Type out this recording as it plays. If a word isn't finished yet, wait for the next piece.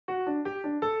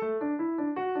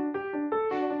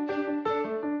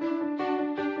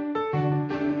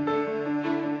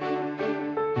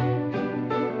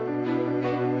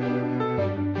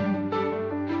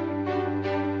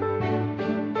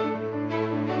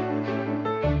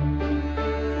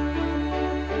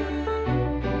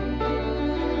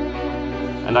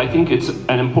And I think it's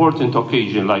an important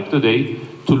occasion like today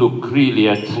to look really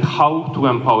at how to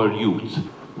empower youth.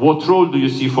 What role do you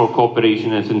see for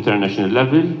cooperation at international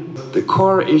level? The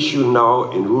core issue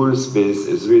now in rural space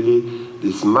is really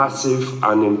this massive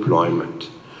unemployment.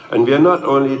 And we are not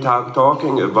only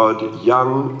talking about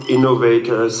young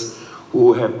innovators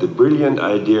who have the brilliant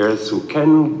ideas, who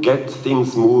can get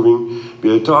things moving.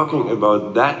 We are talking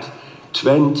about that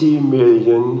 20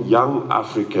 million young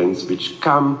Africans which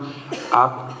come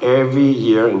up every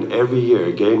year and every year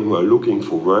again who are looking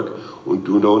for work and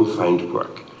don't find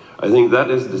work. I think that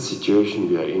is the situation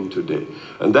we are in today.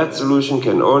 And that solution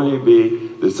can only be,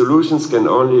 the solutions can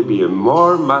only be a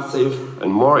more massive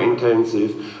and more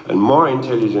intensive and more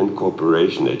intelligent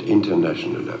cooperation at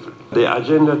international level. The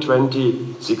Agenda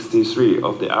 2063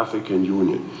 of the African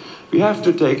Union, we have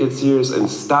to take it serious and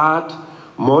start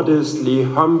modestly,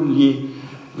 humbly,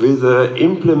 with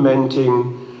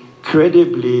implementing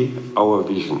credibly our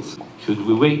visions. Should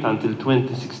we wait until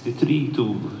 2063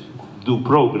 to do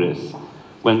progress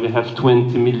when we have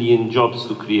 20 million jobs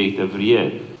to create every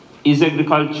year? Is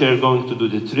agriculture going to do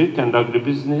the trick and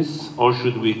agribusiness, or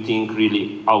should we think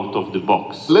really out of the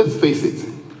box? Let's face it,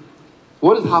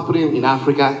 what is happening in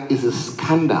Africa is a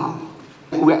scandal.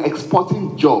 We are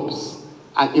exporting jobs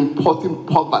and importing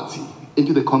poverty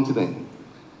into the continent.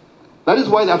 That is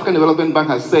why the African Development Bank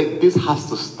has said this has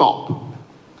to stop.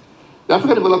 The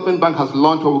African Development Bank has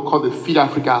launched what we call the Feed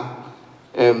Africa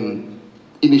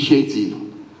initiative.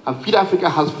 And Feed Africa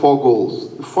has 4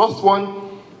 goals. The first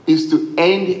one is to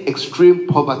end extreme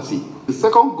poverty. The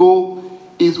second goal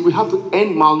is we have to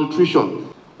end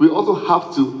malnutrition. We also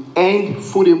have to end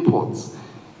food imports.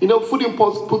 You know, food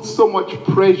imports put so much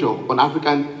pressure on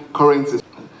African currencies.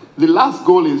 The last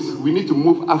goal is we need to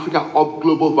move Africa up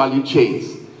global value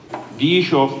chains. The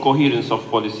issue of coherence of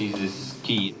policies is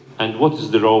key. And what is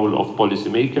the role of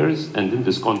policymakers, and in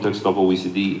this context of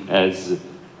OECD as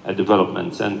a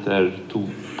development center, to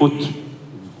put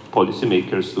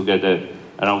policymakers together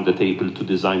around the table to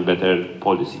design better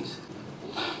policies?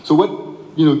 So what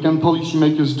can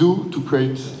policymakers do to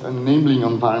create an enabling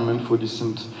environment for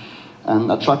decent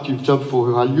and attractive jobs for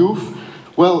rural youth?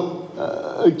 Well,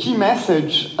 a key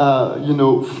message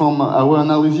from our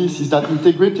analysis is that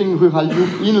integrating rural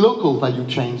youth in local value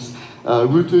chains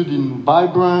rooted in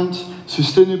vibrant,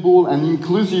 sustainable and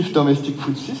inclusive domestic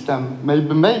food system may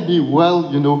be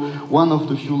one of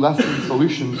the few lasting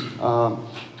solutions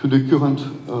to the current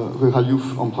rural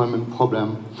youth employment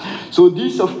problem. So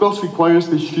this, of course, requires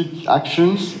specific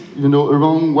actions,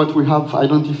 around what we have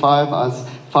identified as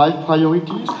 5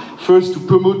 priorities. First, to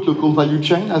promote local value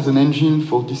chain as an engine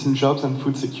for decent jobs and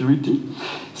food security.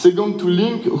 Second, to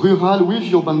link rural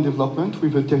with urban development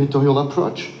with a territorial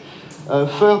approach.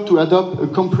 Third, to adopt a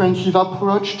comprehensive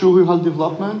approach to rural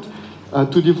development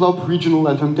to develop regional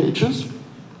advantages.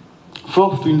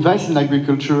 Fourth, to invest in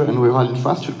agriculture and rural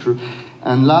infrastructure.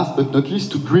 And last but not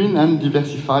least, to green and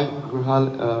diversify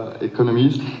rural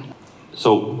economies.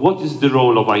 So what is the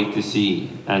role of ITC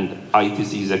and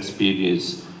ITC's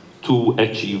experience to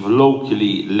achieve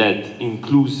locally led,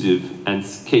 inclusive and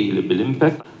scalable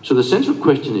impact? So the central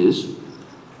question is,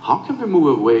 how can we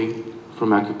move away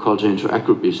from agriculture into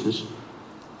agribusiness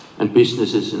and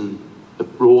businesses in a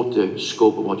broader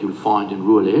scope of what you'll find in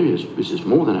rural areas, which is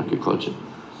more than agriculture,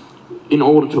 in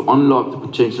order to unlock the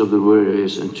potential of the rural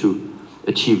areas and to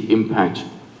achieve impact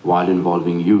while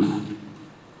involving youth?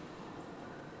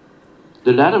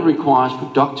 The latter requires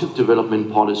productive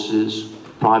development policies,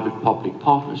 private-public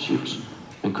partnerships,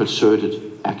 and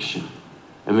concerted action.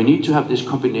 And we need to have this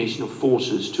combination of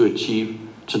forces to achieve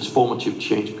transformative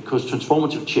change, because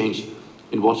transformative change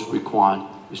in what's required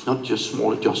is not just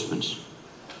small adjustments.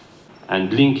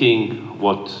 And linking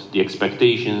what the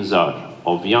expectations are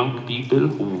of young people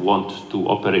who want to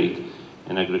operate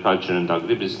in agriculture and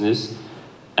agribusiness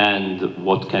and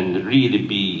what can really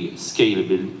be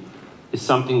scalable is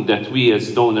something that we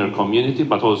as donor community,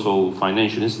 but also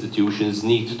financial institutions,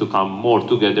 need to come more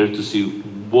together to see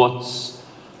what's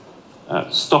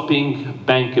stopping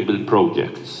bankable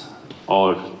projects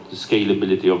or the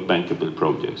scalability of bankable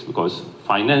projects. Because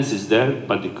finance is there,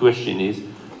 but the question is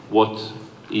what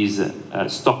is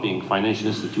stopping financial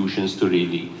institutions to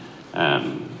really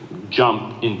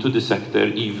jump into the sector,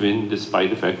 even despite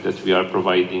the fact that we are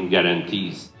providing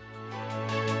guarantees.